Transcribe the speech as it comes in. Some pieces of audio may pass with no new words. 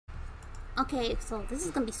Okay, so this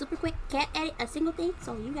is gonna be super quick. Can't edit a single thing,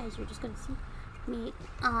 so you guys are just gonna see me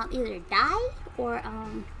either die or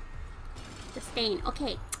the stain.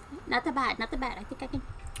 Okay, not that bad, not that bad. I think I can.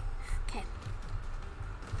 Okay.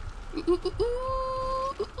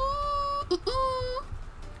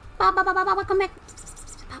 Bob, Bob, Bob, Bob, Bob, come back.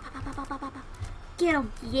 Bob, Bob, Bob, Bob, Bob, Bob, Bob. Get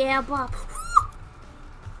him. Yeah, Bob.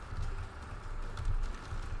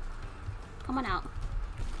 Come on out.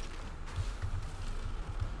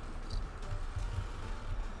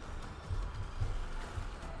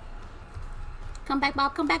 Come back,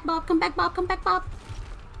 Bob. Come back, Bob. Come back, Bob. Come back, Bob.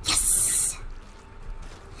 Yes!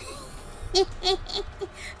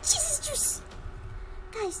 Jesus juice!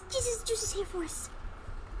 Guys, Jesus juice is here for us.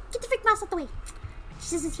 Get the freak mouse out the way.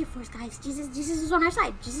 Jesus is here for us, guys. Jesus is on our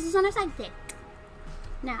side. Jesus is on our side there.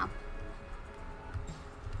 Now.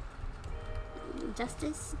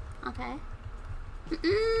 Justice. Okay.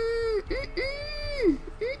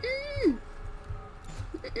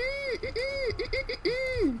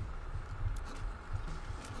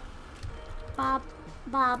 Bob,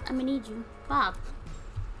 Bob, I'm gonna need you. Bob.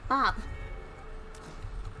 Bob.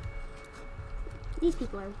 These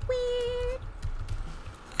people are weird.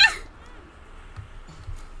 Ah!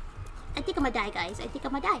 I think I'm gonna die, guys. I think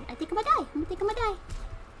I'm gonna die. I think I'm gonna die. I think I'm gonna die.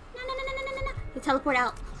 No, no, no, no, no, no, no. You teleport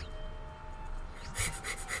out.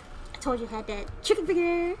 I told you I had that chicken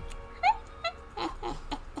finger.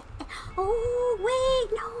 Oh, wait,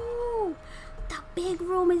 no. The big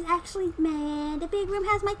room is actually, man, the big room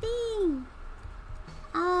has my thing.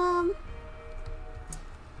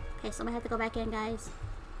 Okay, so I'm gonna have to go back in, guys.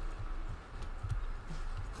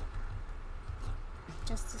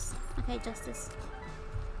 Justice. Okay, Justice.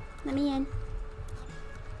 Let me in.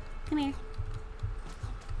 Come here.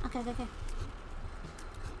 Okay, okay, okay.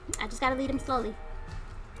 I just gotta lead him slowly.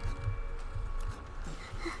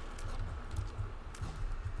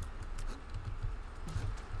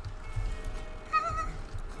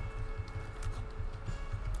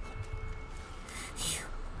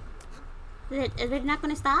 Is it not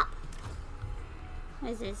gonna stop?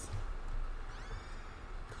 What is this?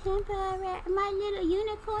 Temporary, my little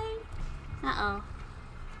unicorn. Uh-oh.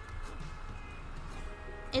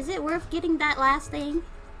 Is it worth getting that last thing?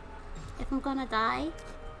 If I'm gonna die?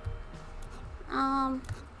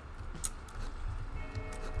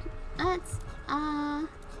 Let's,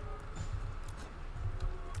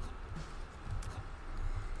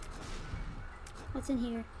 what's in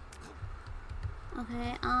here?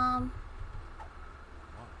 Okay,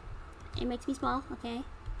 it makes me small, okay.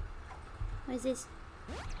 What is this?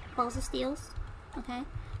 Balls of steels. Okay.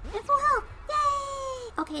 And full health!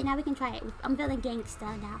 Yay! Okay, now we can try it. I'm feeling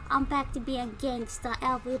gangsta now. I'm back to being gangsta,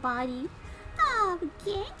 everybody. I'm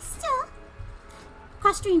gangsta.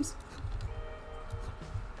 Cross streams.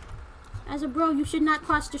 As a bro, you should not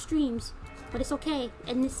cross the streams. But it's okay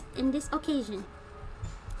in this occasion.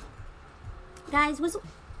 Guys, is unicorn?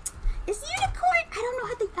 I don't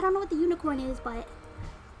know what the unicorn is, but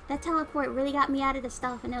that teleport really got me out of the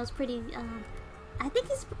stuff, and it was pretty, I think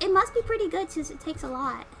it must be pretty good since it takes a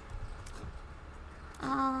lot.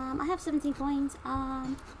 I have 17 coins.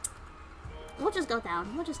 We'll just go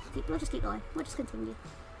down. We'll just keep going. We'll just continue.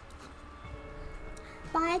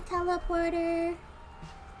 Bye, teleporter.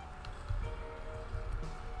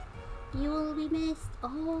 You will be missed.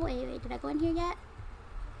 Oh, wait, did I go in here yet?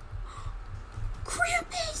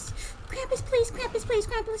 Krampus! Krampus, please, Krampus, please,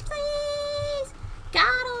 Krampus, please!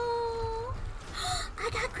 Got him! I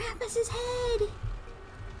got Krampus's head!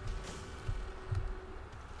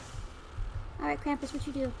 Alright, Krampus, what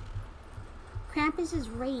you do? Krampus's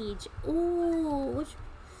rage. Ooh, which...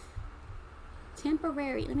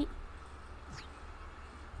 Temporary. Let me...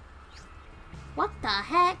 What the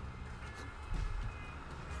heck?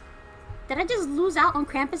 Did I just lose out on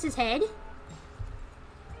Krampus's head?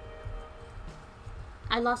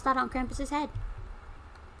 I lost out on Krampus's head.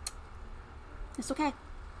 It's okay.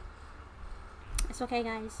 It's okay,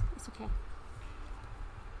 guys. It's okay.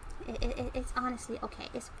 It's honestly okay.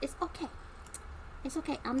 It's okay. It's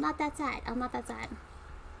okay. I'm not that sad. I'm not that sad.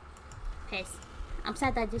 Piss. I'm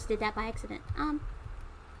sad that I just did that by accident.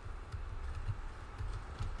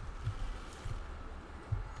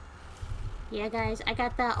 Yeah, guys. I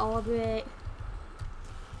got that orbit.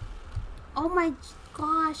 Oh my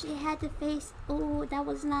gosh. It had the face. Oh, that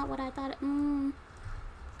was not what I thought. Come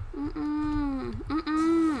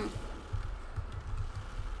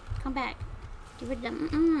back. Get rid of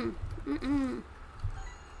them.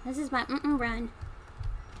 This is my run.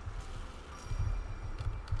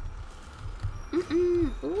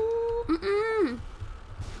 Ooh,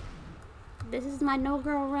 This is my no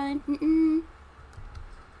girl run.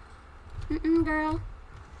 Girl.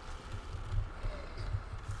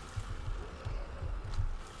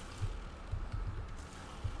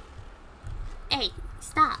 Hey,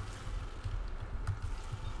 stop.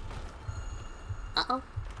 Uh-oh.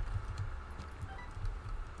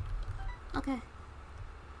 Okay.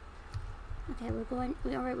 Okay, we're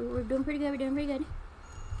doing pretty good, we're doing pretty good.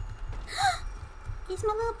 It's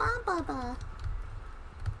my little bomb bubba.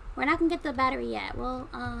 We're not gonna get the battery yet. We'll,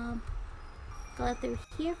 go through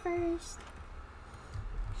here first.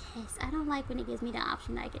 Yes, I don't like when it gives me the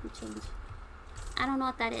option that I can change. I don't know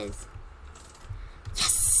what that is.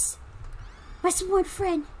 Yes! My sworn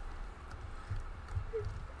friend!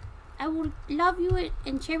 I will love you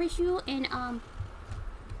and cherish you and,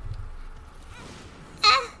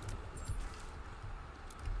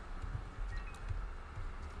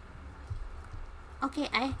 Okay,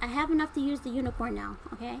 I have enough to use the unicorn now,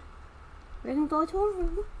 okay? We're gonna go to a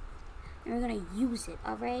room and we're gonna use it,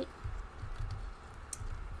 alright?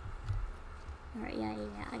 Alright, yeah.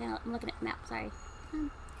 I'm looking at the map, sorry.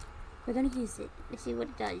 We're gonna use it. Let's see what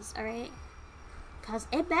it does, alright? Cause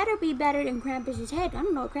it better be better than Krampus's head. I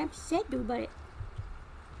don't know what Krampus's head do, but it...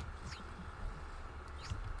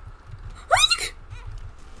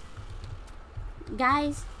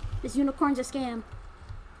 Guys, this unicorn's a scam.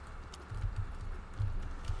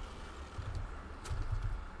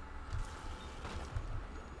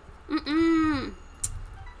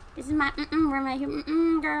 This is my room right here.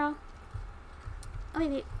 Girl. Oh,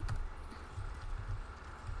 wait.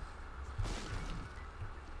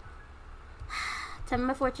 Tell me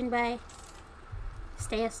my fortune, bye.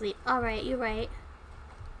 Stay asleep. Alright, you're right.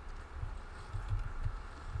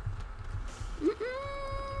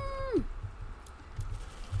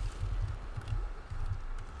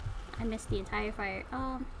 I missed the entire fire.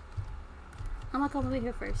 I'm gonna come over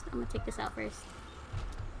here first. I'm gonna take this out first.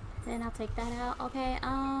 Then I'll take that out. Okay,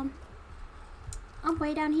 I'm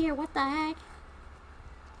way down here. What the heck?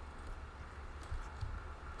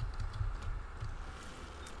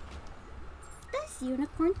 This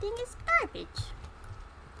unicorn thing is garbage.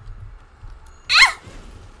 Ah!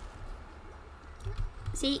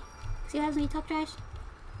 See what happens when you talk trash?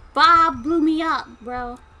 Bob blew me up,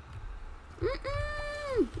 bro.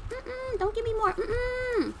 Don't give me more.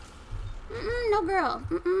 No girl.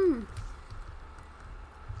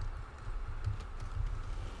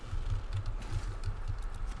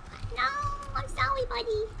 No, I'm sorry,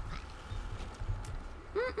 buddy.